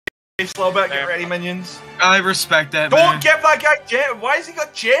slow bit, get ready, minions. I respect that, Don't man. give that guy general. Why has he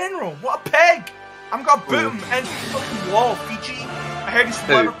got general? What a pig! I'm gonna boot him into the fucking wall, Fiji. I heard he's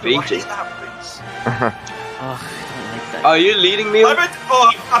from Liverpool. I hate that place. Are you leading me? I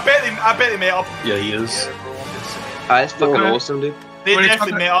bet they met up. Yeah, he is. That's fucking awesome, dude. They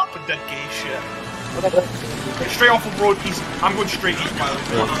definitely met up and did gay shit. Straight off the road east. I'm going straight east, by the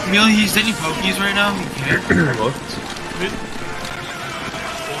way. Emil, he's taking pokies right now. What?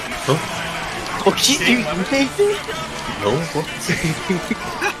 Huh? No, what?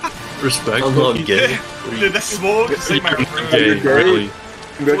 Respect. I'm not gay. Dude, this smoke is like my gay, really.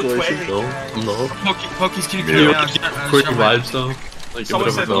 Congratulations. No, I'm not. Pokies, can you come down? Quick vibes though. Like a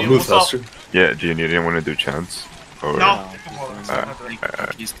bit of a move faster. Yeah, do you want to do chance? Or... No.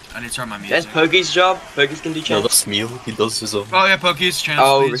 I need to turn my music. That's Pokey's job. Pokey's can do No, chance. that's Neil. He does his own. Oh yeah, Pokies, chance.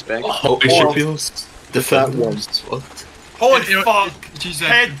 Oh, please. respect. Oh, Ishapils. The fat ones. What? Holy fuck! She's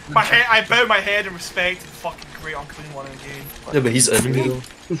Head, my head. I bow my head in respect to the fucking great unclean one in the game. Yeah, but he's enemy though.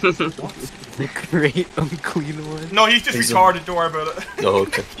 The great unclean one. No, he's just retarded. Don't worry about it. Oh,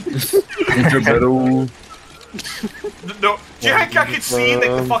 okay. No, do you think I could see like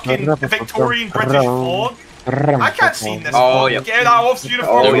the fucking Victorian British flag? I can't see this. Oh, yeah. Get that officer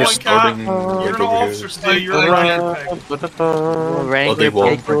uniform They're on, starting cat. You're right an over officer here. today. You're a right. Oh, they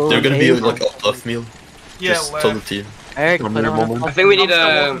won't. They're gonna be like a left meal. Yeah, Just tell the team. Eric, put on I think we need I'm a.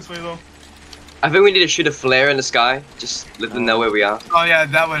 still walking this way, though. I think we need to shoot a flare in the sky. Just let them know where we are. Oh yeah,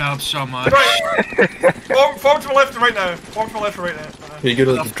 that would help so much. Right. Forward to my left and right now. Forward to my left and right now. You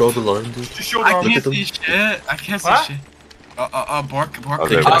gotta draw the line, dude. Just show I the arm. can't see shit. I can't see What? shit. Bork.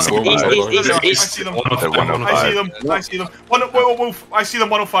 Okay, I East, east. see them. They're 105. I see them. I see them. Wolf. I see them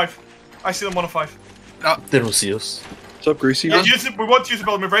 105. I see them 105. They don't see us. What's up, Greasy? Yeah, we want to use the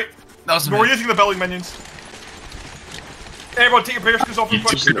building move, right? That was We're using the building minions. Everyone take your parachutes off and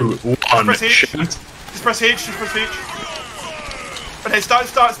push. 2, 1, Press H. shit. Just press H. Just press H. Okay, start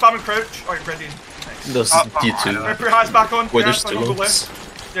spamming crouch. Alright, ready. Nice. That's D2. Put your hands back on. Wait, Your there's hands back two on, go ones.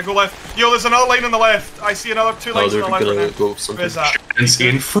 left. Yeah, go left. Yo, there's another line on the left. I see another 2 Oh, lines they're on the left gonna right now. go something. Where's that? It's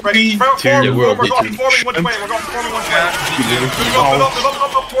in Right, 3, 2, forward, yeah, we're on we're D2. forming one way. We're going forming one way.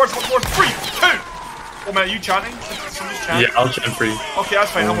 Move up towards 3, 2. Oh man, are you chanting? Somebody's chanting? Yeah, I'll chant for you. Okay,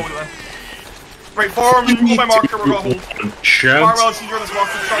 that's fine. I'll hold it then. Right, form. Hold my marker. We're gonna hold. Chant. Farewell, see you're this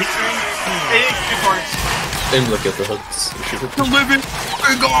marker. Start shooting. Any good targets. Aim look at the hoods. We should have- The living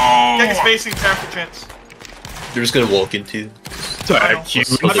fucking go! Get your spacing, perfect chance. They're just gonna walk into you. Thank you.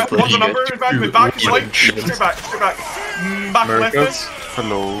 What's the number? Back is like straight back. Back left is.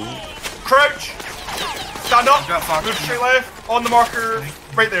 Hello. Crouch. Stand up. Move straight left. On the marker.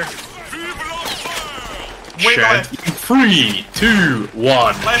 Right there. Wait Chant. left. 3, 2, 1.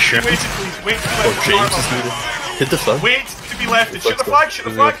 Left. Chant. Wait, please. Wait to be Oh, left. James is needed. Hit the flag. Wait to be left. Shoot the flag. Shoot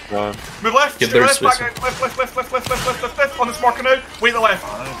the flag. Move left. Give Shoot their left. Back space. out. Left. On this marker now. Wait the left.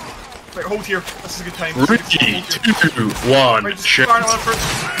 Right, hold here. This is a good time. 3, 2, 1. Right, just Chant. fire on first.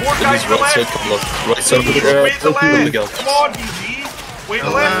 More And guys his to the right side left. come left. Right side of the Please, gap. wait the From the left. gap. Come on, DG. Wait the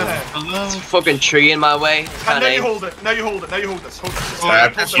left. Hello. Fucking tree in my way. And Can't now you aim. hold it. Now you hold it. Now you hold this. Hold this.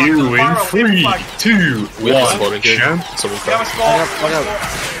 Tap you in 3, 2, We have a 1. spot again. Someone We have a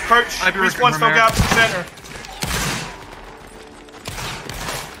cracked. spot. Crouch. Respawn still gaps in the center.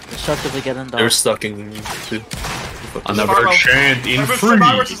 Destructively get in They're dog. stuck in 2. Another chant in Everyone's 3,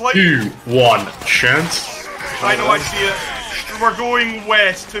 backwards is light. 2, 1. Chant. I know, I see it. We're going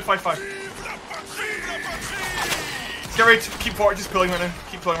west. 255. Get ready to keep forward. Just pulling right now.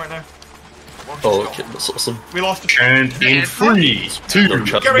 Keep pulling right now. Oh, okay, that's awesome. We lost the Chant in 3, 2, 1.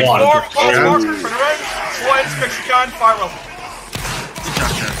 Get ready. Forward. Forward. Forward. Turn around. Slow in as quick as you can. Fire well.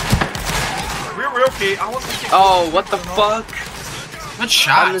 We're okay. I want to keep. Oh, what the fuck? Good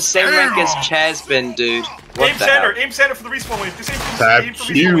shot. I'm the same rank as Chazbin, dude. What Aim the center. hell? Aim center for the respawn wave. Just aim for Tap aim for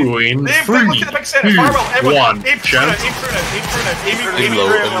the you respawn wave. in Aim, 3, look at the big center. 2, Fire well. Everyone. 1. Aim through Chant. it. Aim through it. Aim through it. Aim low,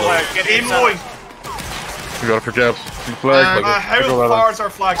 aim low. Aim lowing. We got a project. Flag. How far is our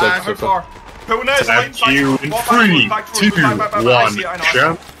flag? How far? Who knows? Tap you in 3, 2, 1.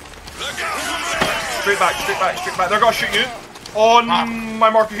 Chant. Straight back. They're gonna shoot you. On my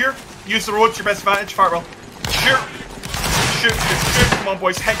marker here. Use the road to your best advantage. Fire well. Shoot. Come on,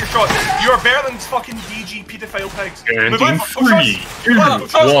 boys. Hit your shot. You are better than fucking DG pedophile pigs. And Move in back. 3, 2, 1.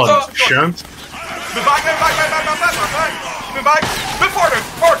 Chant. Move back. Move back. Move forward.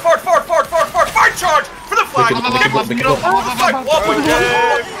 Fire charge for the flag. Pick it up.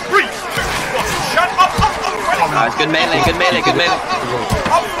 Shut up. Nice, good melee. Up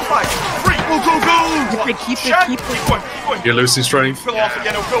for the flag. 3. Go. Keep it. Keep going. You're losing strength. Pull off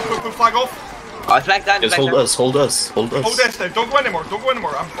again. Pull flag off. Oh, flag down, Just flag hold down. us, hold us, hold us. Hold this now. Don't go anymore. Don't go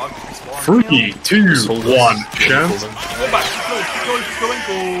anymore. I'm bugged. 3, 2, Just hold 1, us. chance. Hold back. Keep going. Keep going. Keep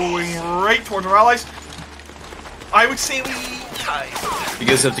going. Going right towards our allies. I would say we tie. You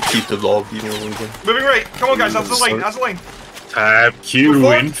guys have to keep the lobby moving. Moving right. Come on, guys. That's the line. That's the line. Tab Q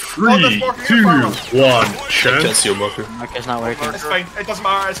in 3, 2, 1, I can't chance. see your marker. Marker's not working. It's fine. It doesn't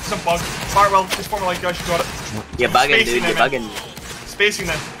matter. It's because I'm bugged. Farewell. Just form a line, guys. You got it. You're bugging, Spacing dude. You're them in. bugging. Spacing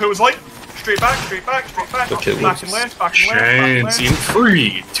then. Who was like? Straight back. Straight back. Straight back. Okay, Back and left. Back and left. Back and Chance left. in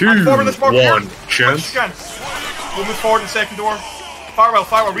 3, 2, And forward this mark here. 1, Quick chance. as you can. We'll move forward in the second door. Farewell.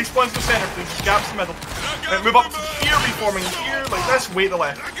 Farewell. Respawn to the center. Please. Gaps in the middle. Move up to here. Reforming here. Like this. Wait the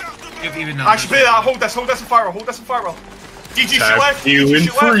left. Even though Actually, play that. Hold this. Hold this and Farewell. Hold this and Farewell. DG shoot Tab left. Q DG in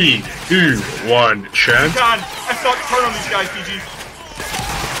shoot left. 3, 2, 1, chance. Can. If not, turn on these guys, PG.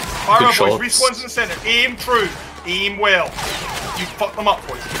 Farewell, Good boys. shots. Respawns in the center. Aim true. Aim well. You fuck them up,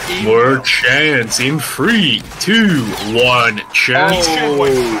 boys. Aim More well. chance in 3, 2, 1, Keep chance. shooting,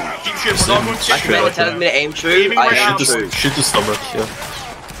 boys. Keep shooting. We're not going to Like, shoot. man, you're telling me to aim true. Aiming I right aim at true. them. Shoot the stomach, yeah.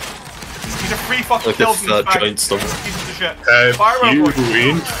 These are free fucking Like kills in this that bag. giant stomach. Pieces of shit. Tab Farewell, Q boys.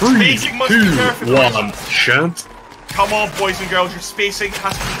 in 3, Spacing must be 2, perfect, 1, chance. Come on, boys and girls. Your spacing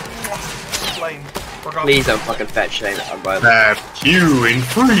has to be line. We're going. Please don't fucking fetch shame it. I'm right. Tab Q in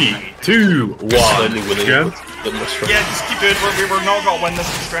 3, 2, Slightly 1, winning, chance. but not strong. Yeah, just keep doing it. We're not going to win this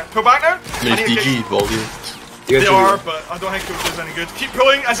straight. Pull back now. I mean, I need to DG get- volume. You're They true. are, but I don't think it does any good. Keep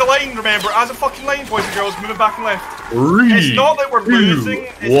pulling as a line, remember. As a fucking line, boys and girls. Moving back and left. 3, It's not that we're 2, losing.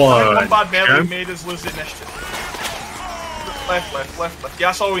 It's that 1, one bad melee chance. made us lose the initiative. Left, left, left, left. Yeah,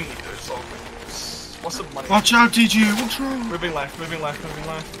 that's all we need. It's all good. What's the money? Watch out, DG. What's wrong? Moving left, moving left, moving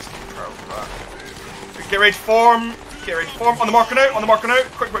left. Get ready to form. Get ready to form. On the marker now, on the marker now.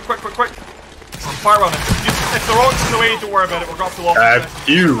 Quick, quick, quick, quick, quick. Fire on it. If the rock's in the way, don't worry about it. We're going to lock Tab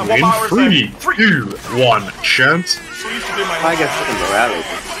Q And what in matters 3, then? 3. 2, 1, chance. So used to do my I get fucking morale.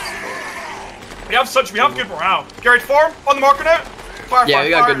 we have good morale. Get ready to form. On the marker now. Fire, Yeah, fire, we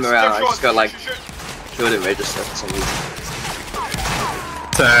got fire. good morale. I Step just got, like- shoot. Killed and registered for some reason.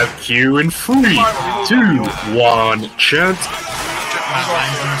 Tab Q in 3, 2, 1, chance.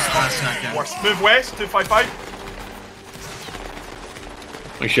 Move west, 255.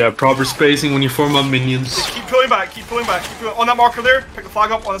 We should have proper spacing when you form up minions. Keep pulling back, keep pulling back, keep pulling. On that marker there, pick the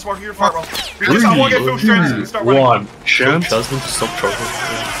flag up on this marker here, Farewell. 3, I want to get full strength and 2, start running. 1, Show chance. Jasmine to stop charging.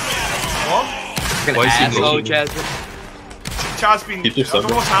 What? Fucking Why is he asshole, moving? Jasmine. Chaz been, Keep your I don't know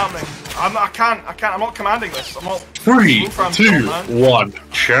thunder. what's happening. I can't, I'm not commanding this. I'm not. 3, Move from 2, front, man. 1,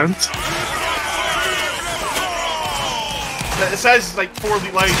 chance. It says like 4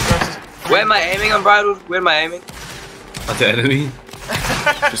 elite lines versus. Where am I aiming, Unbridled? Where am I aiming? At the enemy.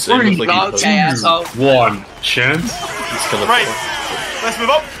 Just aim it like you Okay, have. asshole. 1, chance. He's kind of Right, let's move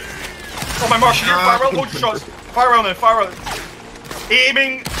up. On my marker here, Farewell, hold your shots. Farewell now, Farewell.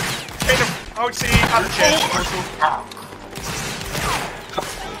 Aiming, kind of, I would say, at the chest.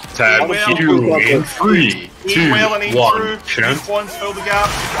 Tab Q in 3, 2, Aim well and aim 1, true. chance. Ones, fill the gap.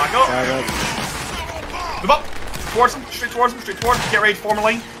 Flag up. Move up. Towards him, straight towards him, straight towards him. Get ready to form a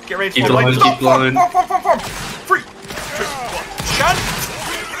line. Get ready to Keep form a line. line, Stop, keep line. form. 3, 2, 1. Shot.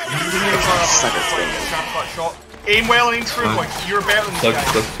 Shot. Aim well and aim true, boys. You're better than these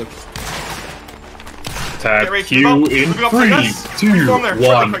guys. Tab Get ready to Q move up. in Moving up like 3, this. 2, Form there.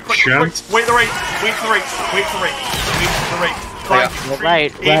 1, Quick. chance. Wait to the right. Wait to the right. Wait to the right. Wait to the right. Fly.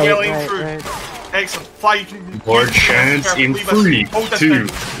 Right, Aim well, right, aim right, true. right. Excellent. Fly, you can. More use the chance perfect. in Leave us. 3, Hold this 2, down.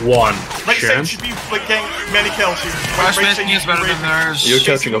 1, Right side chance. should be like getting many kills here. Our Right side spacing is better should be than theirs. You're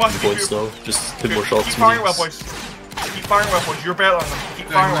Chasing catching up must in be points good. now. Just hit more shots. Keep firing well, boys. Keep firing well, boys. You're better than them. Keep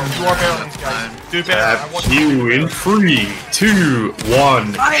firing well. You are better than these guys. Do better. I Tab want you to Q do in better. 3, 2,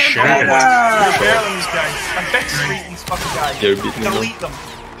 1, chance. You're better than these guys. I'm better than these fucking guys. They're beating them. Delete them.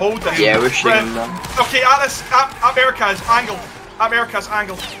 Hold them. Yeah, we're shooting Right. them. Okay, at this, at America's angle. At America's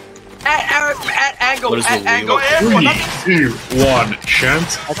angle. At angle, What is at the angle. Go everyone. 3, 2, 1,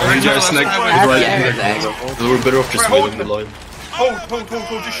 chance. Orange are snack Yeah, right Yeah, here. at angle. We're better off just Right, hold waiting the line. Hold.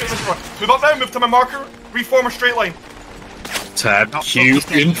 Just shoot this one. Move up now. Move to my marker. Reform a straight line. Tab Q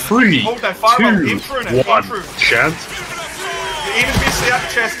in 3, Hold that fire well. 2, Aim true now. Aim 1, true. chance. The aim is basically at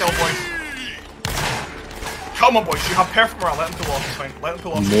the chest now, boys. Come on, boys. You have perfect morale. Let them pull off. It's fine. Let them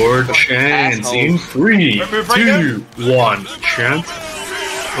pull off. More chance in 3, Right, move right 2, 1, chance.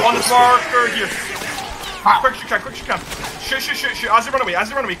 On this marker here. Quick as you can. Shoot. As they run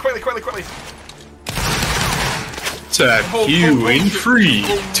away. Quickly. Tab Hold, Q in 3,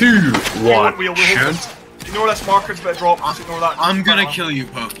 2, 1, chance. Ignore this marker, it's a bit of drop. Just ignore that. I'm gonna kill you,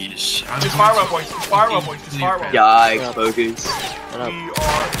 Pokies. Just fire well, boys. Just fire well, boys. Just fire well. Yikes, bogeys. We are.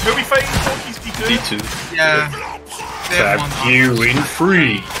 Who are we fighting? Pokies D2? D2. Yeah. They have Tap one. you in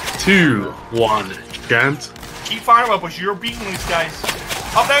 3, 2, 1. Chant. Keep firing well, boys. You're beating these guys.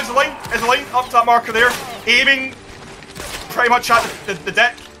 Up now is the line. Is the line. Up to that marker there. Aiming pretty much at the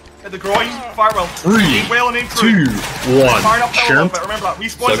deck. At the groin. Fire well. 3, Aim well and aim 2, through. 1. Firing up a little Chant. bit. Remember that.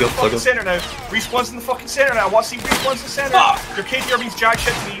 Respawns in the fucking center now. Respawns in the fucking center now. What's he respawns in the center? Your KTR means jack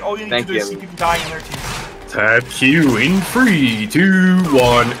shit to me. All you need to do is see people dying in their team. Tap you in 3, 2,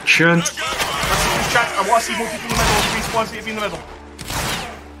 1. Chant. I want to see more people in the middle. Respawns need to be in the middle.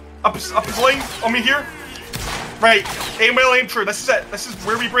 Up his line. On me here. Right. Aim well, aim true. This is it. This is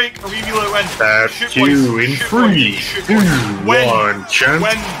where we break or we really win. Tap Shoot, you boys. in Shoot, 3, boys. 2, 1. Chant.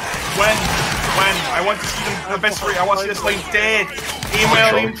 When. I want to see them eviscerate. I want to see this line dead. Aim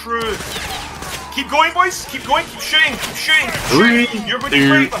well, aim true. Keep going, boys. Keep going. Keep shooting. Keep shooting. Keep 3, shooting. You're going to 2,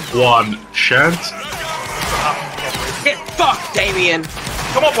 break them. 1. Chant. Get fucked, Damien.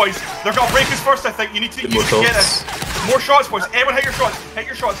 Come on, boys. They're going to break us first, I think. You need to get this. More shots, boys. Everyone hit your shots. Hit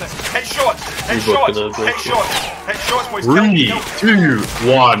your shots. Hit shots. Hit shots. Hit shots. Hit shots, boys. 3, 2,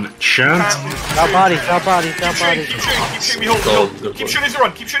 1. Chant. Got body, got body, got body. Keep shooting. We hold. Keep shooting as a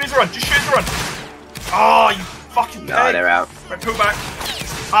run. Keep shooting as a run. Just shoot as a run. Oh, you fucking pig. Nah, they're out. Right, pull back.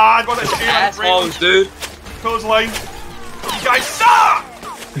 I got that shit. Assholes, dude. Close line. You guys suck!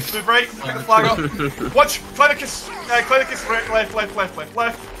 Move right. Pick the flag up. Watch. Clinicus. Clinicus. Right, left.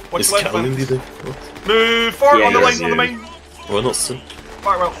 Watch Is left. Callum be there? Move forward Yeah, on the yeah, line. On the yeah. main. Why not soon?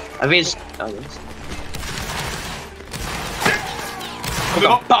 Fire well. I think it's. Oh, yes. Move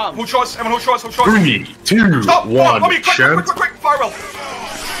up. Bam. Hold shots. Everyone hold shots. Hold shots. 3, 2, Stop! 1. Quick! Chant. Fire well!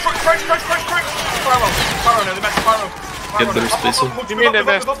 Crouch! Fire well! Fire well now, they messed fire well. Get better spacing.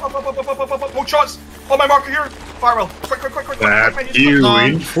 Hold shots! On my marker here! Fire well! Quick! Tap you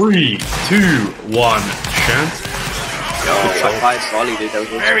in 3, 2, 1. Chant. Yo, I fired Solly, dude. That was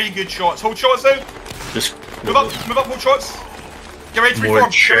awesome. Very good shots. Hold shots now. Just Move up, hold shots. Get ready to More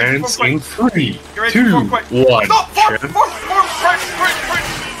reform. Get ready to chance reform in quick. 3, Get ready to 2, reform quick. 1. Stop! Form! Chant. Crouch!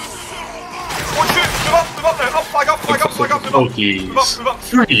 One shoot! Move up now! Up, flag up! Move up! Pokies.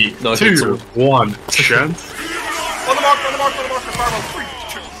 3, No, 2, 1. Chant. On the marker! Fire well! 3,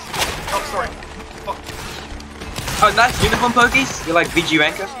 2. Oh, sorry. Fuck. Oh, nice uniform, Pokies. You're like VG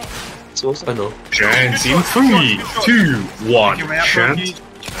ranker. It's awesome. I know. Chant in 3, 2, 1. Chant.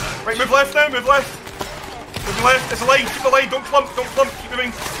 Right, move left now, move left. Moving left, there's a line, keep the line, don't clump, keep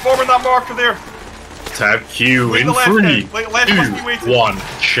moving. Forward that marker there. Tap Q Wait in the left 3, now. Left must be waiting. 2, 1.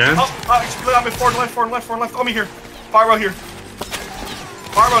 Chant. Up, move forward, left. On me here. Fire well here.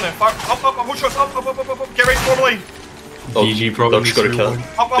 Fire well now, up, hold shots, up. Get ready for the line. Oh, GG probably Dutch got a kill. Up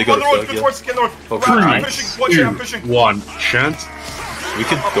They on got the a road, flag, good yeah. towards, get north. Okay. I'm pushing, watch it, I'm 3, pushing. 1. Chant. We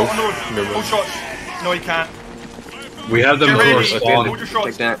could Up go. on the road, Never hold mind. shots. No, you can't. We have them Get who are ready, spawning. hold your shots.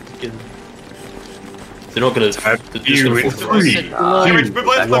 Like that. They're not gonna. Tap They're just Q gonna in focus. 3, Get ready to 2, move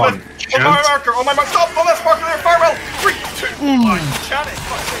left, 1. On my Chant. marker, on my marker, stop, on this marker there, fire well. 3, 2, 1. Chant it,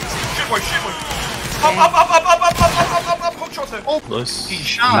 fuck's sake. Shit boy. Up, hold shots now. Nice.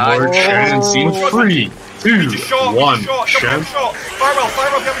 More chance in 3, 2, Just shot, 1. shot. Chant. Fire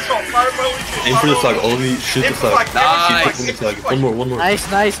well, get the shot. Fire well, Aim for the flag. Only shoot Aim the for the flag. flag. Nice. Keep the flag. One more. Nice.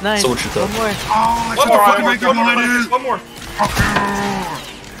 Someone shoot that. One more. One more.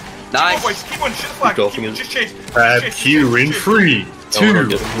 Nice. Boys, keep on, shoot the flag. Keep golfing it. Just chase. Tap Q in 3, 2, 1. One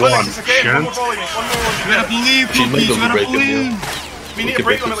more Chant. volley, mate. One more. You gotta believe, She might Pokies, go you gotta break him, believe. yeah. We need to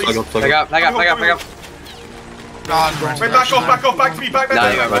break them at Flag least. up, flag Flag up. up. God, Right, back off. Back to me. Back. Nah,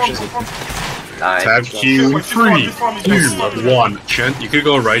 you got rushes. Nice. Tap Q in Just 3, form, 2, 1. Chant. You could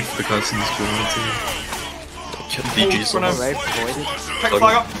go right because he's doing it too. DG For now. Right, voided. Pick the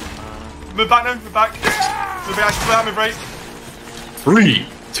flag up. Move back now. Move back. Move right. 3,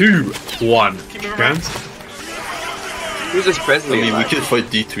 2, 1. Keep moving Chant. Who's this I president? mean, we could fight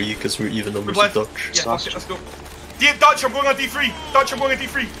D3 because we're even numbers Move with left. Dutch. Yeah, okay, let's go. Dutch, I'm going on D3.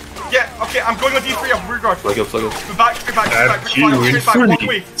 Yeah, okay, I'm going on D3. I'm rear guard. Flag up. Move back. Tap Q in Straight back.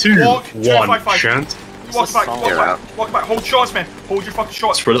 3, 2, 1. Chant. Walk back. Hold shots, man. Hold your fucking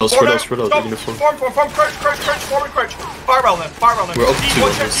shots. Spread out. Stop. They're gonna form. Form. Crouch. Fire well now. We're up to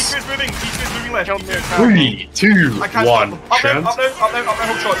Watch on out. this. D2 is moving left. 3, 2, I can't 1. stop them. Chant. Up now.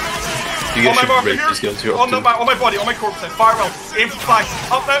 Hold shots. You On guys my should marker break here. these guys. You're On up to. my body. On my corpse now. Fire well. Aim for flag.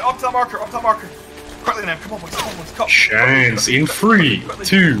 Up now. Up to that marker. Quickly now. Come on, boys. Cut. Chance in 3,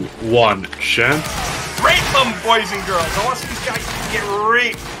 2, 1. Chant. Rape them, boys and girls. I want to see these guys get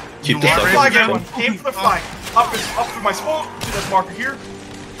raped. Keep the Aim for the flag. flag, everyone. Aim for the flag. Up for my smoke to this marker here.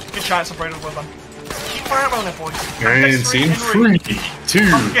 Good chance of right over them. Keep fireball now, boys. Chance in 3, 2,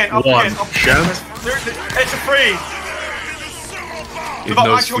 Up again, 1. Chance. It's a free. It Without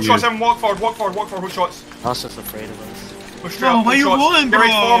knows actual for shots, you. everyone walk forward, hook shots. Us afraid of us. Push Bro, straight up, why hook you shots. rolling, Get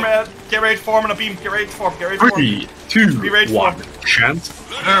ready to bro? form, get ready to form on a beam, get ready to form, get ready to form. 3, 2, Be ready for 1. Chance.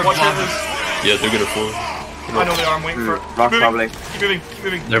 Watch out, this. Yeah, they're gonna fall. I know they are, I'm waiting for it. Rock Keep probably. moving, keep moving, keep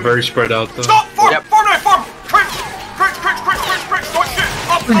moving. They're very spread out though. Stop! Form! Yep. Form now! Form! Crouch! Crouch! Crouch! Crouch! Crouch! Crouch! Don't shoot!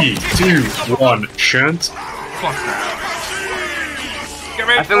 Up! 3, 2, 1. Chance. Fuck that. Get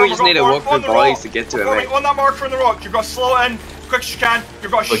ready I to think we form, just we're need to going work forward the on bodies rock. to get to it, Forming mate. on that marker in the rock. You've got to slow it in, quick as you can.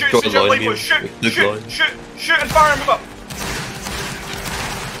 You've got to Like, shoot, draw a shoot, line like, here. shoot, Look shoot, line. shoot, and fire and move up.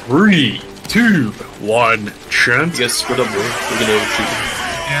 3, 2, 1. Chance. You guys split up, bro. We're gonna shoot them.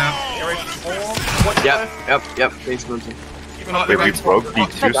 Yeah. Get ready to form. Watch Yep. Thanks, Mountain. Keeping up. Wait, Get ready we to form. broke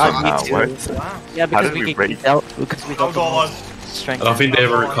B2 somehow. What? Wow. Yeah, because did we we break? can because we That was all us. strength. I don't think they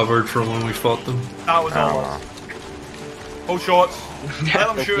ever recovered from when we fought them. That was all us. Hold shots. Let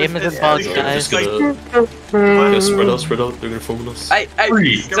them The shoot. game It's- isn't bugged, it's- guys. it's like- Yeah, spread out. They're gonna fall on us. Hey,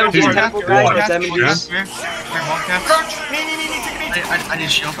 3, 2, 1. Crouch. Chance. Knee, take a knee. I need a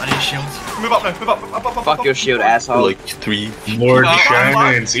shield. Move up now. Move up. fuck your shield, asshole. Like 3. More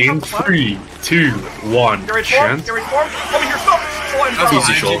chance in 3, 2, 1. Get ready to form. Chance. Get ready to form. Come here, stop. Slow in front.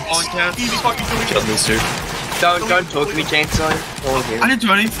 Easy shots. Easy fucking two. Got this here. Don't talk to me, Chainsaw. Hold here. I didn't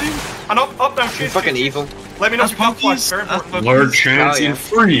do anything. And up, down, You're chase. fucking chase. evil. Let me know if That's you can flash. Pokies. Very important. More chance Oh, yeah. in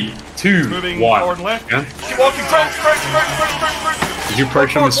 3, 2, Moving forward 1. and left. Yeah. Keep walking. Crouch. If you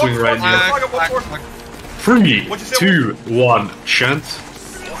pressure them to swing right here. Flag up, walk forward. 3, What'd you say? 2, 1. Chance.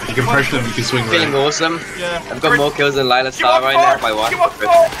 If you can pressure them, you can swing Feeling right. awesome. Yeah. I've got more kills than Lila Keep Star walking right now forward. by one. Keep walking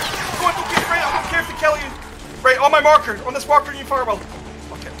forward. Go on, don't be afraid. I don't care if they kill you. Right, on my marker. On this marker, you fireball.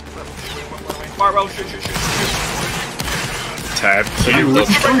 Okay. Fireball, shoot. Tab Q.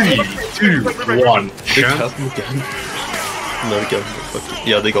 3, 2, 1. They Chance. cast them again. No, again. Fuck.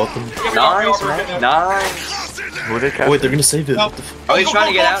 Yeah, they got them. Nice, man. Nice. Who did they catch? Oh, wait, they're gonna save it. No. What the f- Oh, he's trying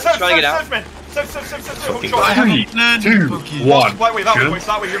to get out. He's trying to get out. Sev. Fucking Hold shot. 3, 2, 1. That way, Chance. boys,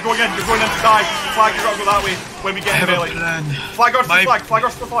 that way. You're going in to die. Flag, you're gonna go that way when we I get in have a melee. plan. Flag arts to My- flag. Flag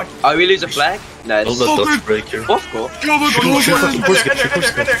arts to flag. Oh, we lose a flag? Nice. I'll let Dutch break here. Of course. Go, go, Shoot, go, shoot, go. in there.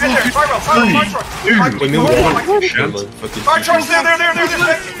 Fireball, Three, two, Wait, maybe Flag, one. Chance. Never mind. Fucking Fire charge there.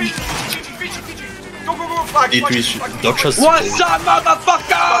 Fiji. Go. Flag. D3 is Dutch has What's up,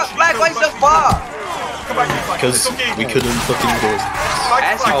 motherfucker? Flag, why so far? Come back to flag. because It's okay. we couldn't fucking go. Back to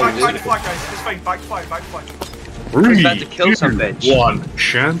Asshole, flag, dude. guys. It's fine. Back to flag. 3, about to kill some 2, bitch. 1.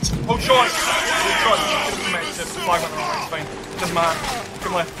 Chance. Hold shots. Flag went wrong. It's fine. Doesn't matter.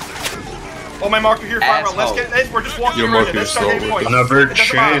 Come left. Oh, my marker here. Fireball. Let's get this. We're just walking Your around marker it. Let's is start slow. getting points. Another It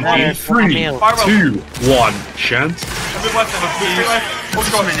doesn't matter. chance in 3, 2, 1. Chance. Move left then. Move straight left. Hold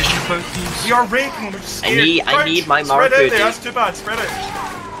shots. We are raping them. We're just scared. I need my Spread marker, out there. dude. That's too bad. Spread out.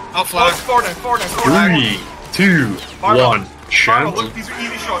 Out flag. Forward down. 3, 2, 1. Fireball, Chance. look, these are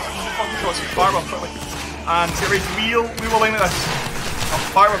easy shots. Easy fucking shots. Fireball, quickly. And get ready to we will aim at this.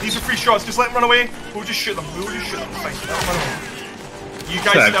 Fireball, these are free shots. Just let them run away. We'll just shoot them. It's fine. Let them run away. You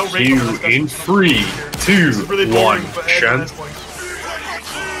guys still Tab raping Q them. in 3, 2, This is really boring, 1. but at Chance. this point.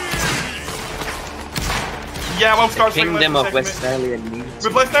 Yeah, well, start Kingdom of Westphalia needs.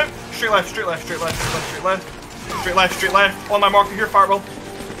 Move left now. Straight left. On my marker here, fireball.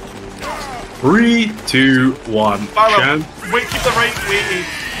 3, 2, 1. Fireball. Chance. Wait, keep the right. Wait.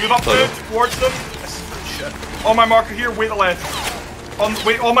 Move up now towards them. This is pretty shit. On my marker here, wait the left. On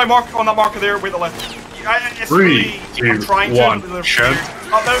my mark, on that marker there, wait the left. It's 3, really, 2, I'm trying 1. to. They're Chance.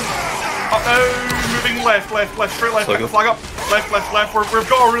 weird. Up now. Moving left. Straight left. Flag up. Left. We've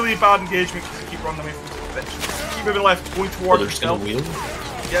got a really bad engagement because they keep running away from the bitch. Keep moving left, going Oh, towards they're just gonna the wheel.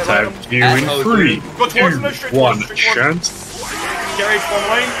 Yeah, Tab let Q in Asshole, 3, dude. Go towards them now, 2, straight 1. towards, straight towards. Chance. Get ready to form a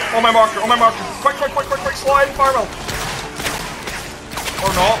line. On my marker. Quick. Slide, fireball.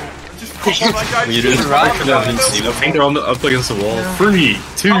 Or not. Just form that guy. You didn't right. I think they're up against the wall. 3,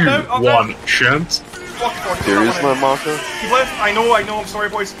 2, Up now. 1. Chance. There is my marker. Keep left. I know. I'm sorry,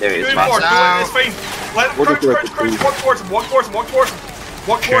 boys. There Keep is moving forward. my- It's fine. Let What is crouch. that? Walk towards him. Walk towards him.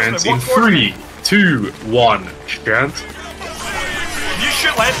 Chance in 3, 2, 1. Chance. You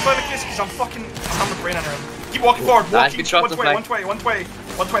shoot left, Clinicus, because I'm a brain in there. Keep walking forward. Nice, good shot, 120.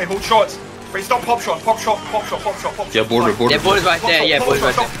 Hold shots. Right, stop. Pop shot. Yeah, border. Yeah, border's right there. Yeah, border's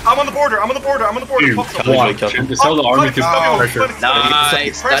right there. I'm on the border. 2, Pop shot. 1. Just tell the army to pressure.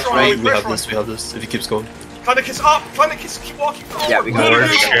 Nice, that's right. We have this. If he keeps going. Clinicus up. Clinicus, keep walking forward. Yeah, we got More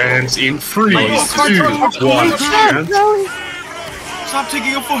it. chance in 3, Nice. 2, 1. Chance. Stop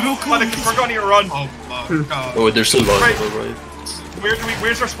taking up for hill Clinicus, we're gonna need a run. Oh my god. Oh, wait, they're still alive. Right. Alright.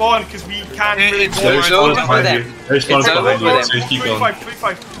 Where's our spawn? Because we can't really It's walk. There's So spawn over behind there. you. There's spawn It's over behind you, there. so just keep going.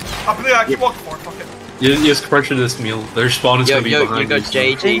 25. I believe I keep walking forward, fuck it. You just pressure this meal. Their spawn is Yo, gonna be you behind got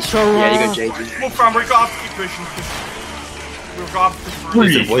you. JG. So, Yeah, you got JG. Well, fam, we're gonna have to keep pushing. We're gonna have to push for Three,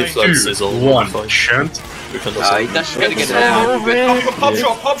 reasons. white flag sizzle. 1, chant. He's just gonna get it. Pop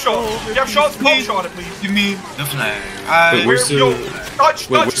shot. You have shots, pop shot it, please. You mean the flag? Wait, where's the... Yo, Dutch,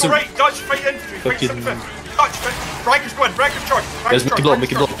 where's go the- right, Dutch, fight infantry, fight Fucking- 75th. Dutch, Rikers, go ahead, Rikers charge. Guys, make it block,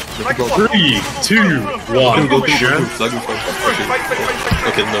 make it block. Make it block. 3, 2, 1, Go, chant. flag in front.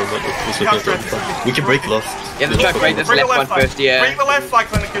 Okay, no, this way can't go. We can break left. Yeah, the truck break this left one first, yeah. Break the left flag,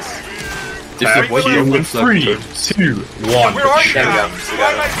 Clinicus. Different white You and in red flag 3, turns. 2, 1, Where are you There we now? go.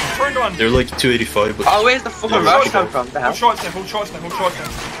 Why am I turned on? They're like 285, but... Oh, where's the fucking rush come from? The hell? Hold shots now. We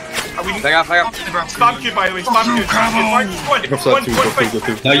Flag up. spam Q, by the way, spam Q. Go flag through, go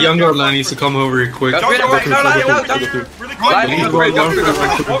through. That young girl man needs to come over here quick. Go through, Really Right, You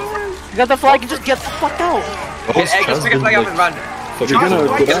got the flag, you just get the fuck out. Get egg, just pick a flag up and run. You're gonna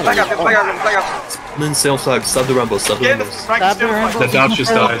Get the flag up. then sail flag, stab the Rambo, stab the Rambo. The Dutch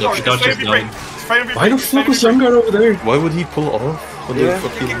just died. The Dutch just died. Why the fuck was young guy over there? Why would he pull it off? When they're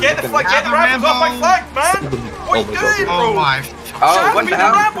fucking... Get the Rambos off my flag, man! What are you doing, Oh bro? my. Oh, what the The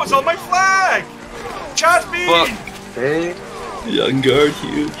hell? Rambos on my flag! Chasby! Fuck. Young guard,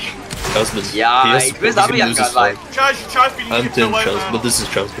 huge. Jasmine. Yeah, PS, where's the other young guy like? Chasby, you And need to then chill out, Chas, man. but this is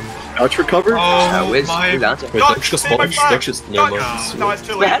Jasmine. Ouch recovered? Oh Where's my. Dante? Wait, Dutch got stay by spawned? flag. Dutch is... Never No, mind. it's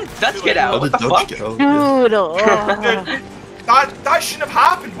too Wait, how late. did Dutch get How out? What did the Dutch fuck? get out? Yeah. Dude, Dude, that shouldn't have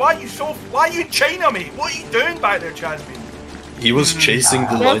happened. Why are you in China, mate? What are you doing back there, Chasby? He was chasing the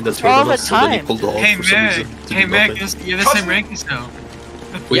Well, line that all turned the us, so then he time. pulled off Hey for some Meg, reason. to hey do Meg, nothing. you're the same rank as now.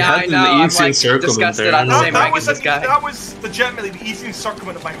 We Yeah, had I know, the I'm easy like circlement disgusted there. at the same rank as this guy. That was legitimately the easiest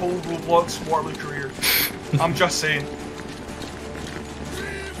circlement of my whole Roblox Waterloo career. I'm just saying.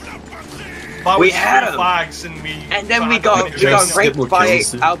 That We was had 3 him. flags and then we got Just raped skip by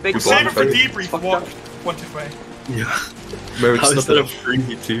kills, our big we Save it for Right. debrief. Fucked Walk up. 1 2 3. Yeah. Merrick, How is snap that a it.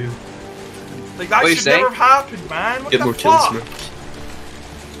 free too? Like that What you should saying? never have happened, man. What Get the more kills, fuck? Merrick.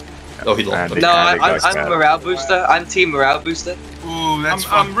 Oh, he lost. No, I'm morale booster. I'm team morale booster. Ooh, that's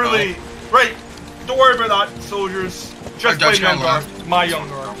I'm really right. Don't worry about that, soldiers. Just Dutch blame young guard. guard. My young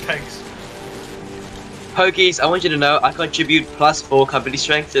guard. Pigs. Pokies, I want you to know I contribute +4 company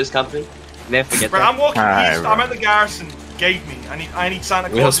strength to this company. Never forget Right, that. I'm walking Aye, east. right. I'm at the garrison. Guide me. I need Santa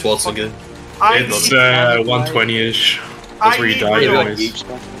Claus. We have to spots fucking- again. I It's need. 120-ish. I That's where you need died Widow. anyways.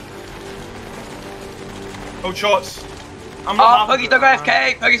 Oh, shots. I'm Oh, not. Pokies, don't go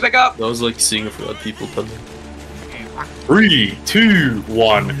AFK! Pokies, wake up! That was like seeing if we had people pending. 3, 2,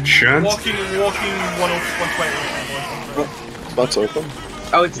 1, chant. Walking 120. Spots open.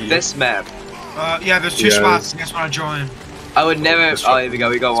 Oh, it's this map. Yeah, there's 2 Yeah. spots. You guys want to join? I would never. Oh, here we go.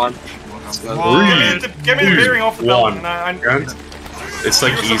 We got one. One. Give me the bearing off the building. Chant. It's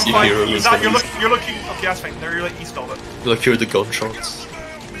like You're easy looking here. like- You're looking. Okay, that's fine. You're like east of it. Like, hear the gunshots.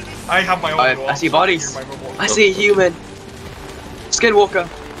 I have my own. I wall, see so bodies. hear my robot. I see a human. Skinwalker.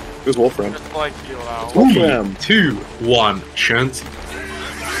 Who's Wolfram? 3, 2, 1, chant.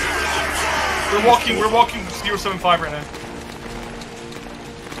 We're walking 075 right now.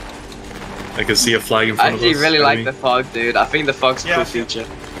 I can see a flag in I front of us. actually really like enemy. the fog, dude. I think the fog's a Yeah, cool I see it. feature.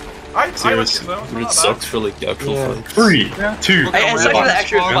 I like it Serious. as well. It's But it not sucks for like the actual fight. 3, 2, Okay, Hey, it's we're not even on. the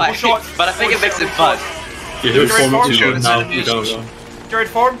actual We're fight, short. but I think it makes it fun. Yeah, do it You're for me right, too. Form. No, we don't. Get ready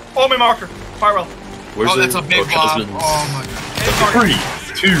for him. Oh, my marker. Firewell. Where's Oh, that's a big blob. Jasmine? Oh my god. Hey, marker.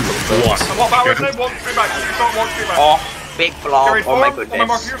 3, 2, 1. I walk backwards now. Walk straight back. Stop, walk straight back. Oh, big Get blob. ready Oh for my him. Oh, my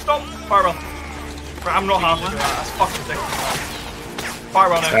marker. goodness. Here, stop. Firewell. Right, I'm not happy with that. That's fucking ridiculous.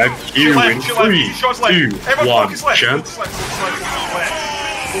 Firewell now. Tag you Shoot in left, shoot left. 3, Shots left. 2, Everyone 1, focus left. chant. Focus left. Focus left.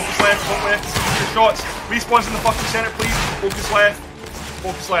 Focus left. Focus left. Your shots. Respawns in the fucking center, please. Focus left.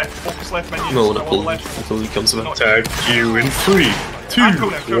 Focus left. Focus left, menu. No, I want Napoleon, left. until he comes back. Tag you in 3, 2, I'm cool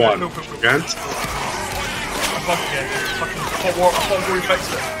now, cool now, 1, cool, cool, cool. chant. I'm fucking dead. Fucking hot water. Hot water. We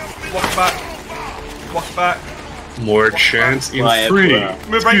fixed it. Walk it back. Walk it back. More chants in 3,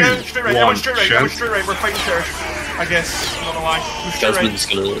 Move right now. 2, Straight right. Everyone 1, straight right. Everyone chant. straight right. We're fighting stairs. I guess. I'm not gonna lie. Move straight right. Jasmine's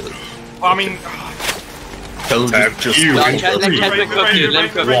gonna I mean, tell him Tag just you No, in chant, let 3, chant right, cook right, you, right, let right,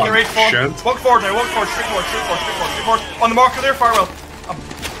 him cook right, you. One. right, forward. Chant. Walk forward now. Walk forward. Straight forward. Straight forward. Straight forward. Straight forward. On the marker there, Firewell.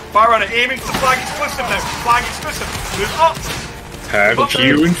 Firewell now. Aiming to flag exclusive now. Flag exclusive. Move up. Tag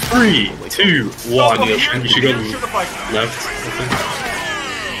you in 3, 2, 1. Stop up here. You should go Shoot the flag. left, I think.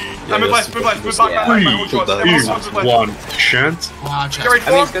 Move left. Move left. Move back. Back. Back. 3, Hold shots. 2, Everyone move left. 1, chant. Wow, Get ready Jasmine. for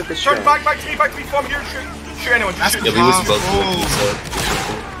I mean, him. it's good to Turn show. back. Back to me. Back to me. Form here. Shoot. Shoot anyone. Just That's shoot. Yeah, but he was about to Oh. like,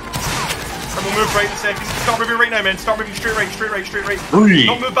 And we'll move right in a second. Start moving right now, man. Start moving straight right, straight right, straight right. 3,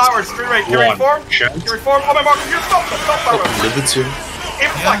 Don't move backwards, straight right. Get ready, form. Chant. Get ready, form. On my marker. Here, stop, forward. Livid's here. Aim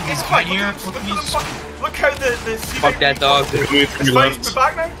flag, it's fine. here. Look how the Fuck that dog. It's fine, move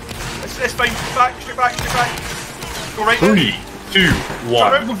back now. It's fine, back, straight back, straight back. Go right now. 3, 2,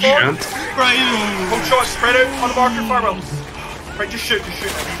 1. Chant. Right. Hold shots, spread out on the marker, farewell. Right, just shoot,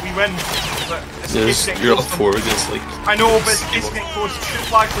 we win. Yes, you're up 4 against like. I know, but it's getting close. Shoot the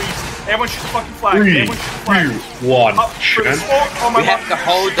flag, please. Everyone shoot the fucking flag. 3, Everyone shoot the flag. 2, 1. Up for the Chant. smoke on my We have to marker.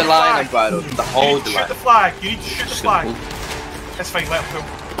 hold the Shoot line, flag. Eduardo. To You hold need the to shoot line. the flag. You need to shoot the flag. That's fine, let him go.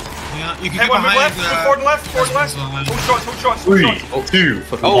 Yeah, you can get Everyone move behind left, move forward and left, Hold shots, hold 3, shots. 2,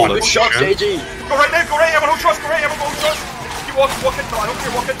 Oh, 1. good shot, Chant. JG. Go right now, everyone hold shots, go right, everyone hold shots. Keep walking, I don't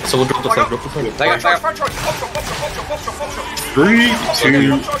care, walking. Someone drop the flag, drop the flag. Flag up. Fire charge, pop shot. 3,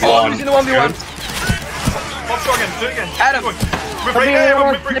 2, 1. Using the 1v1. Pop shot again, do it again. Adam. Move right now,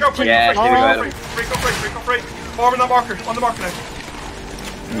 everyone, break up, Yeah, here we go, Adam. break up, right. Form on the marker now.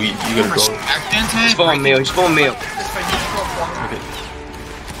 You gotta go. He's falling meal. It's fine, you just drop one. Okay.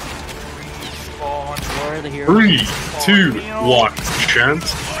 Where are the heroes? 3, 2, 1. Chant.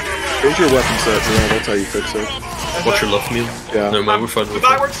 Change your weapon set, yeah, that's how you fix it. Watch your left meal. Yeah. No, man, we're fine. Move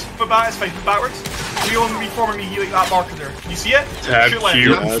backwards, it's fine, move backwards. We only reforming me healing that marker there. Can you see it? Tab Shoot left.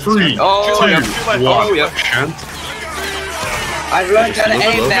 Q. Yeah. 3, Oh, 2, yeah. 1. yeah. Chant. I've learned how to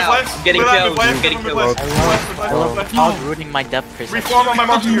aim Move now. left, I'm getting move left, killed. move I'm left, getting move killed. left, move left. Hog ruining my depth perception. Reform on my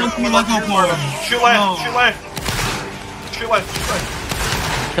marker here. Let go, Shoot left. Shoot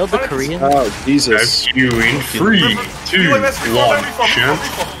left. Killed the Korean. Oh, Tab Jesus. Q in 3, 2, 1. Chant.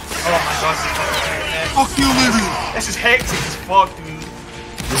 Oh my god, Fuck you, Libby. this is hectic as fuck,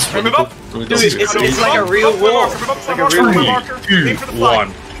 dude. Move up. Dude, it's like a real war. It's like a real 3, war. 2,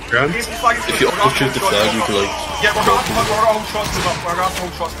 1. Chant. If you shoot the flag, you can like. Yeah, we're gonna hold shots, move up. We're gonna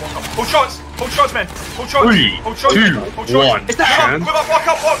hold shots, walk up. Hold shots, man. Hold shots. 3, Hold shots. 2, Hold shots. 1. Move Chant. up, walk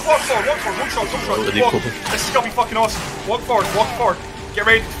up, walk forward. Hold shots. Walk. This is gonna be fucking awesome. Walk forward. Get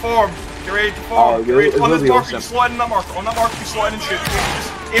ready to form. Get ready to form. Get ready to, on this marker, you slot in that marker. On that marker, you slot in and shoot.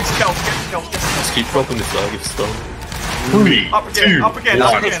 Just aim kills, get kills. Just keep dropping the flag if it's done. 3, Up again, 2, up again.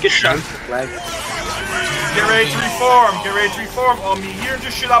 1. Let's get shot. Chant. Flag. Get ready to reform. On me here and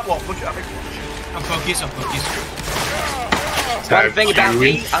just shoot that block. Look at that. I'm focused. One thing about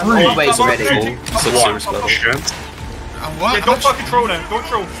me, I'm 3, always ready. It's like serious battle. Chant. What? Yeah, don't fucking throw now. Don't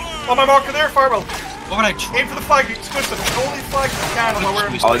throw. On my marker there, Firewell. What would I try? Aim for the flag. Exclusive. Only flag you can on my where.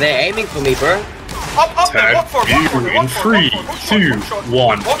 Oh, they're aiming for me, bro. Up there. Walk forward. Tab Q in 3, 2,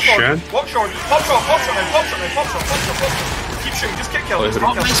 1. Chant. Walk short. Pop shot. Keep shooting. Just get kills.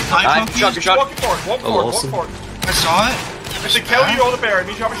 Oh, Nice shot. Walk forward. Oh, I saw it. If they kill you, all the bear, it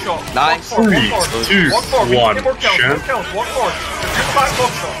means you have a shot. Nice. Walk forward. 3, 2, Walk forward. 1. Get more kills. Chant. Walk forward. Get the back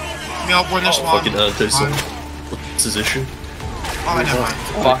pop shot. Me up where this one. Fucking there's some. What's his issue? Oh, never mind.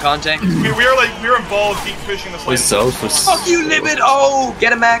 Fuck contact. We're in balls deep fishing this Wait, lane. South was. Fuck you, Libid. Oh,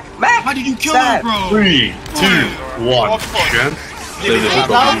 get him, Mac. How did you kill Sad. him, bro? 3, 2, 1. Chant.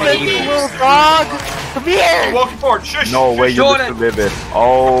 Stop making little dog! Come here! Walking forward. Shush. No way, you Jordan. just live it.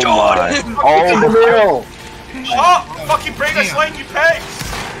 Oh my. Jordan. Oh Oh, fucking break this lane, you pigs!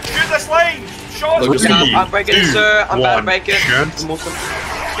 Shoot this lane! Shots! Look, Get Three, I'm breaking it, sir. I'm about to break it. Chant. I'm awesome.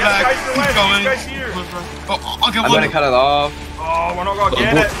 the guys in the lane, these guys here! Oh, I'll get I'm one. gonna cut it off. Oh, we're not gonna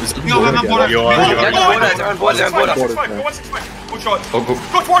get it! No, I'm not border. You are. They're on border. They're on border. Go 165. Go shot. Oh, go.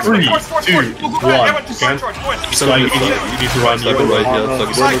 Go towards me. 3, 2, 1. Chant. So you need to run like a right, yeah.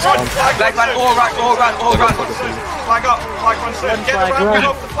 Flag is Flag run. All right. Flag up. Flag run set. Get the flag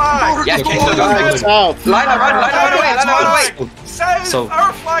off the flag. Yes, Okay. Jason, go. South. Line up, run away. South. So-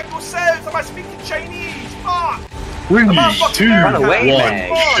 Our flag goes south. Am I speaking Chinese? Fuck. 3, 2, Run away, 1. man.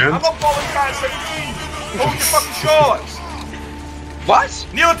 Come on. I'm Chant. not following guys 17. Hold your fucking shots. What?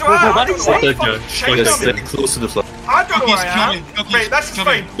 Kneel to I don't know Fuck why you that fucking guy. China Like, stay me. close to the flag. I don't know where Cookies I am. coming, cookies Wait, that's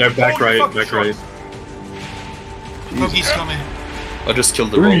coming. fine. They're back Hold your right, fucking back right. shots. Cookies coming. I just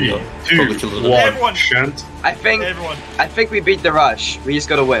killed the wrong 3, guy. Probably 2, killed the 1. Everyone. Chant. I think Everyone. we beat the rush. We just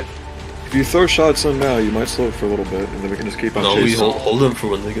gotta whip. If you throw shots in now, you might slow it for a little bit, and then we can just keep on No, we chasing. hold them for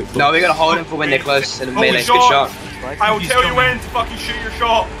when they get close. No, we gotta hold him for when they're close and the Holy melee's good shot. I will tell you when to fucking shoot your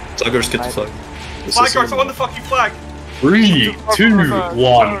shot. Tigers get the flag. This Flag is- guards on the fucking flag. 3, 2,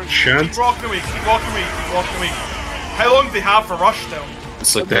 1. Chant. Keep walking away. Keep walking away. Keep walking away. How long do they have for rush now?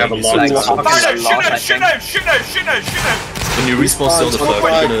 It's like They have a lot Like, of fucking Fire a out! Shoot lot, I out! Shoot think. out! Shoot out! Shoot out! Shoot out! when you respawn still on the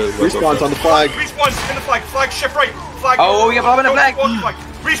flag, you're gonna Respawns on the flag. Respawns in the flag. Flag shift right. Flag. Oh, we have a flag.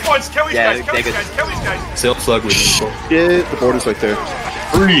 Respawns. Kill these Yeah, guys. Kill they these could- guys. Kill these guys. Stay on the flag with respawn. Yeah, the border's right there.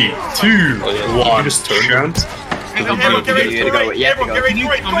 3, 2, Oh, yeah. You 1. can just turn. Chant. Everyone get ready to go right. Everyone get ready to go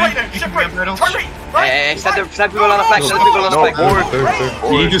right. Go right now. Shift right. Turn right. Hey, send people on the flag. Send people on the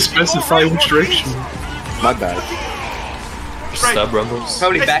flag. You need to specify which direction. My bad. Stab rumbles.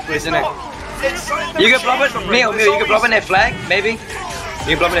 Probably backwards, isn't it? You can blow it. Meal, you can blow in their flag, maybe.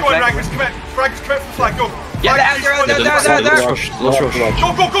 You can blow in their flag. Raggers, come for the flag. Go. Yeah, they're out there. Let's rush. Go. Go to the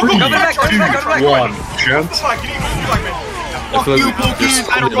flag. Go to the flag. One. Chance. Flag. You need the flag, man. I feel like there's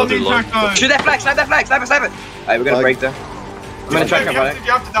only another line. Shoot that flag. Snipe that flag. Snipe it. Alright, we gotta break there. I'm gonna try to cover it.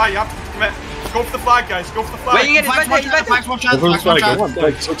 You have to die. You have to commit. Go for the flag, guys. Go for the flag. Wait, you get it. Flags watch out. Over the Flags flag, watch out. go on,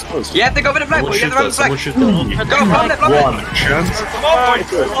 flag, so exposed. You have to go for the flag. You have to run the flag. Someone shoot that. Go, blow it. One. Chance. Come on, boys.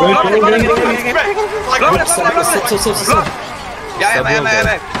 Yeah,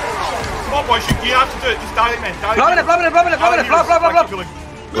 I'm. Come on, boys. You have to do it. Just die, man. Blow it.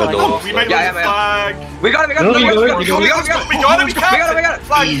 We made the flag. We got it. We got it.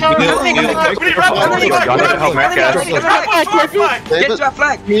 Flag. Get to our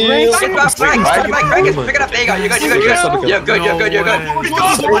flag. Pick it up. There you go. You're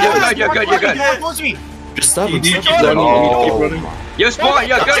good. Just stab him. You're spawned.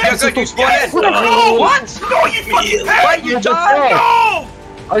 You're good. You spawned in. What? No, you fucking pig. Why you died? No!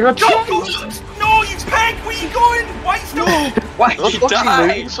 I got No, you pig. Where you going? Why Why did you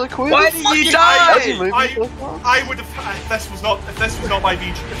die? Why did you die? I would have. If this was not my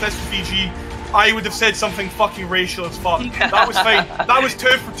VG. If this was VG, I would have said something fucking racial as fuck. That was fine. That was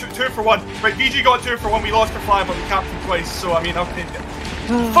two for one. Right, VG got 2 for 1. We lost our flag, but we captained twice. So I mean, okay.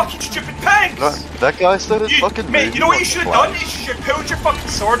 Fucking stupid pigs! That guy said it's fucking. Mate, you know what you should have done? You should have pulled your fucking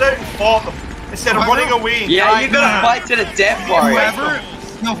sword out and fought them instead of running away. Yeah, you gotta fight to the death, warrior.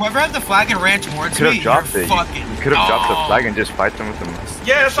 Whoever had the flag and ran towards Could me, have dropped it. fucking. You could have dropped the flag and just fight them with them.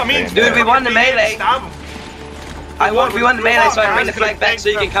 Yeah, that's what I mean. Dude, we won the melee. We won the melee, so I can bring the flag back so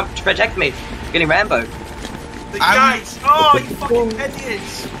you can come to protect me. Getting Rambo. The guys, oh, you fucking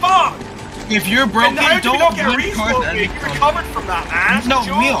idiots! Fuck! If you're broken, don't get a respawn. You recovered from that, man.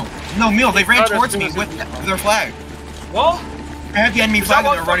 No, they ran towards me with their flag. What? I had the enemy flag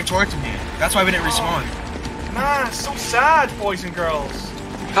and they were running towards me. That's why we didn't respawn. Man, it's so sad, boys and girls.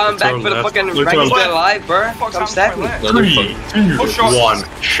 Come back for the fucking rank still alive, bro. Come stab me. 3, 2, 1.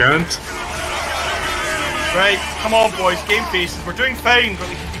 Chance. Right, come on, boys. Game faces. We're doing fine, but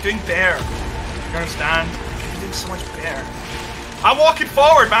we could be doing better. You understand? We're doing so much better. I'm walking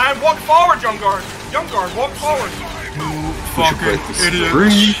forward, man. Walk forward, young guard. Walk forward. Fucking idiot.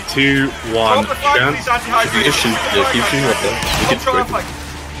 3, 2, 1. Chance. Keep shooting up there. We can break it.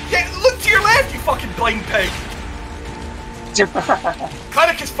 Yeah, look to your left, you fucking blind pig.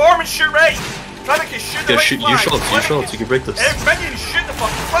 Clinicus, form and shoot right. Clinicus, shoot the right shoot flag. Your shots. You can break this. Minions, shoot the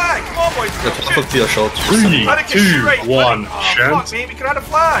fucking flag. Come on, boys. That's half of your shots. 3, 2, 1. Chance. Fuck, man, we could have a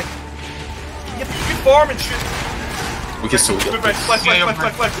flag. You can form and shoot. We can still get this. Left.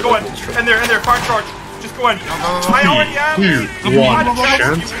 Go in there, fire charge. Just go in. I already am. 2, 1.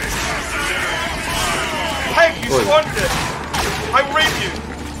 Chance. Peg, you squandered it. I will rape you.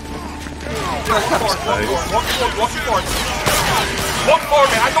 Walk forward,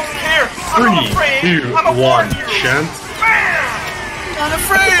 man. I don't care. I'm not afraid. 3, 2, I'm a 1. warrior. Chance. Not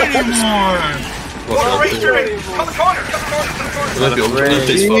afraid anymore. Right here, man. Come the corner. Oh,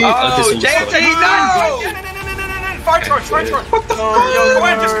 JT, no! Fire charge. What the fuck? Go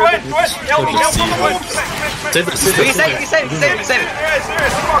in. Help me. Save it. You can save it. There is.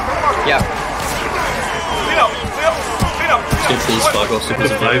 Yeah. Clean up. Just full flag off. Super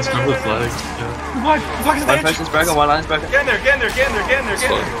flags, number flags. What the fuck is One that? person's broken, one line's broken. Get in there. Oh,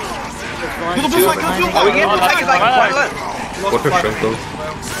 we get the flag is like one line. What her strength though?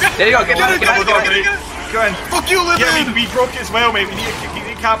 There you go, get it. Go in. Fuck you, Livin! Yeah, we broke it as well, mate. We need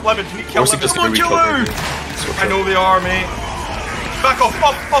to camp Livin. We need to kill Where's he Livin. just gonna recover? I know they are, mate. Back off.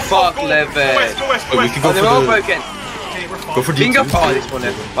 Fuck Go Livin. Go west. We can go They're all for the... broken. Okay, we're fine. Go for Bingo. D2. Oh, this one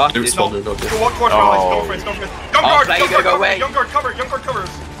there. They responded, okay. Go walk towards our allies. Go for it. Young guard, flag, you gotta go away. Young guard, cover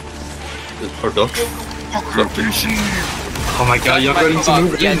us. Or Dutch. Oh my god, you're ready to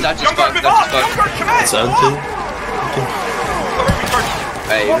move Yeah, in. Dutch is Young guard, fucked. move on. Young guard, come in. It's anti.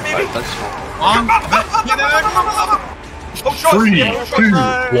 Hey, Come on, baby. Dutch. Oh, shots. 3, Yeah,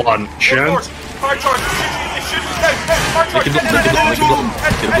 2, 1. Chance. Fire charge. Shoot. Fire charge. They can blow.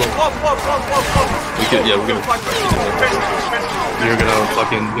 We can, yeah, we're gonna... You're gonna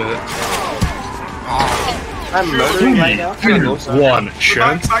fucking get it. I'm murdering right now. 2, 1.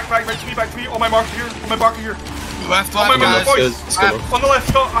 Chance. Back to me. On my marker here. Left, On my guys. marker, boys. On the left.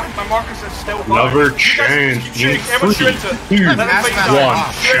 My markers are still above. Another chance. Keep shooting. Everyone shoot into it. 2, 1. Let them fight down.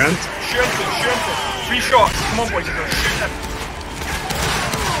 Chance. Shoot into it. 3 shots. Come on, boys. Shoot them.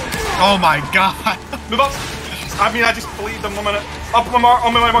 Oh my god. Move up. I mean, I just deleted them a minute. Up on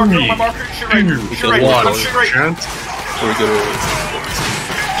my marker, shoot right. Shoot right, I'm shoot right. We're gonna...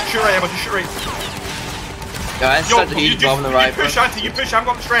 Shoot right, Emma, shoot right. Yeah, I said he's bombing the right. You push, Auntie, you push, I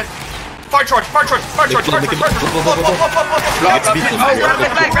haven't got the strength. Fire charge, fire charge, fire charge, fire charge, fire charge.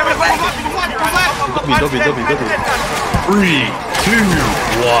 Double. 3, 2,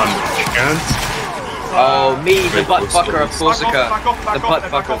 1, chance. Oh, me, the butt fucker of Corsica. The butt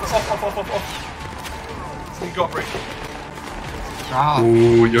fucker. You got Rick.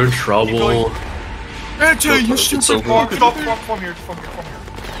 Ooh, you're in trouble. AJ, you stupid Stop, form here. 1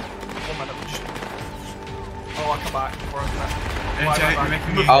 minute, I'll come back.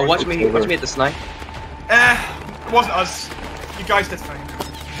 Oh, watch me at the snipe. It wasn't us. You guys did fine.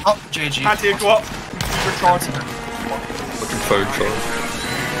 Oh, JG. Auntie, go up. You're charging. Fucking phone charge.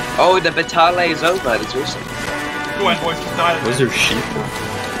 Oh, the Vitale is over. That's awesome. Go in, boys. Just die. Where's your sheep?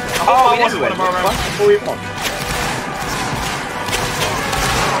 Oh, that wasn't one of our rounds.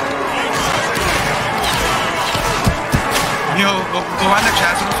 Yo, the one that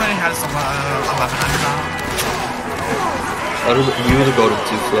Chaz was playing has 1100 on. I don't know, you would have got him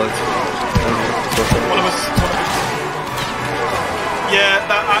 2 flags. One of us. Yeah,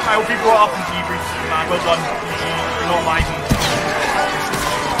 I hope you go up and debrief, man. Well done. You're not lying.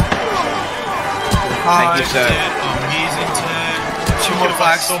 Thank you, sir. Amazing too. 2 more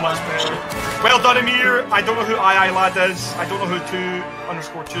flags. So much better. Well done, Amir. I don't know who II Lad is. I don't know who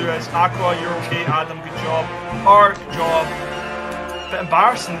 2_2 is. Aqua, you're okay. Adam, good job. Art, good job. Bit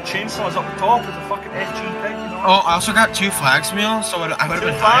embarrassing. The chainsaw is up the top with the fucking FG thing, you know? Oh, I also got 2 flags, Meal, so I would have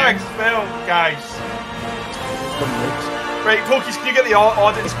been flags, well, guys. Right, Pokies, can you get the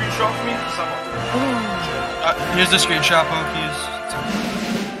audit screenshot for me? Here's the screenshot, Pokies.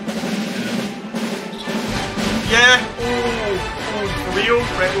 Yeah. Oh, for real?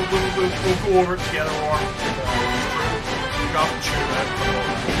 Right, we'll go over it together, or you got to chew that.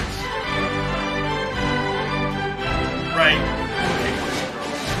 Right. Okay.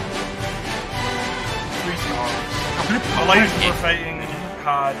 3 stars. The lines we were fighting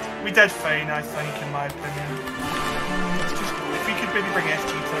we did fine, I think, in my opinion. It's just, if we could maybe bring FG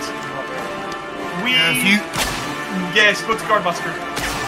to this, it would be a lot better. Yes, go to Guard Buster.